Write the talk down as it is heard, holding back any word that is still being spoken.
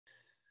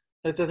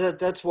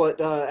That's what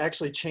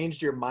actually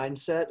changed your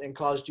mindset and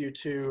caused you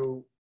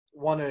to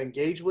want to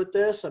engage with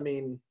this? I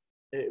mean,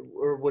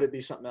 or would it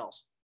be something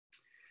else?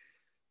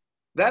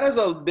 That has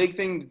a big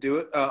thing to do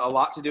it, a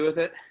lot to do with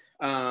it.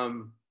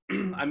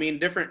 I mean,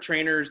 different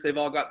trainers, they've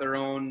all got their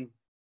own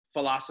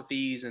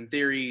philosophies and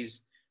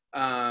theories.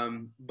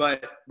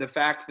 But the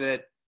fact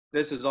that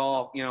this is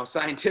all,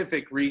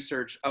 scientific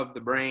research of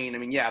the brain, I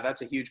mean, yeah,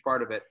 that's a huge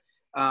part of it.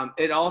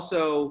 It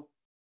also,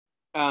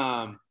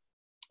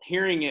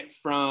 hearing it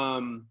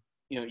from,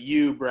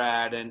 you,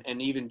 Brad,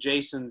 and even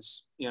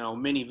Jason's,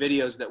 many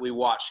videos that we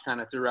watched kind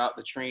of throughout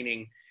the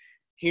training,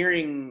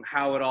 hearing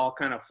how it all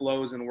kind of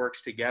flows and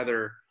works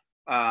together,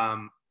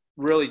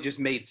 really just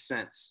made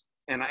sense.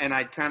 And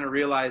I kind of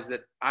realized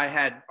that I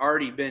had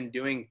already been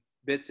doing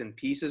bits and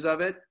pieces of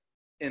it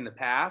in the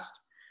past.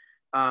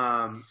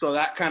 So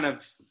that kind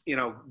of,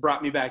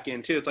 brought me back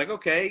in too. It's like,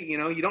 okay,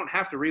 you don't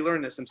have to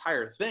relearn this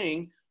entire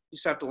thing. You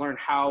just have to learn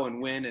how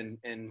and when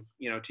and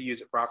to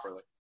use it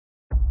properly.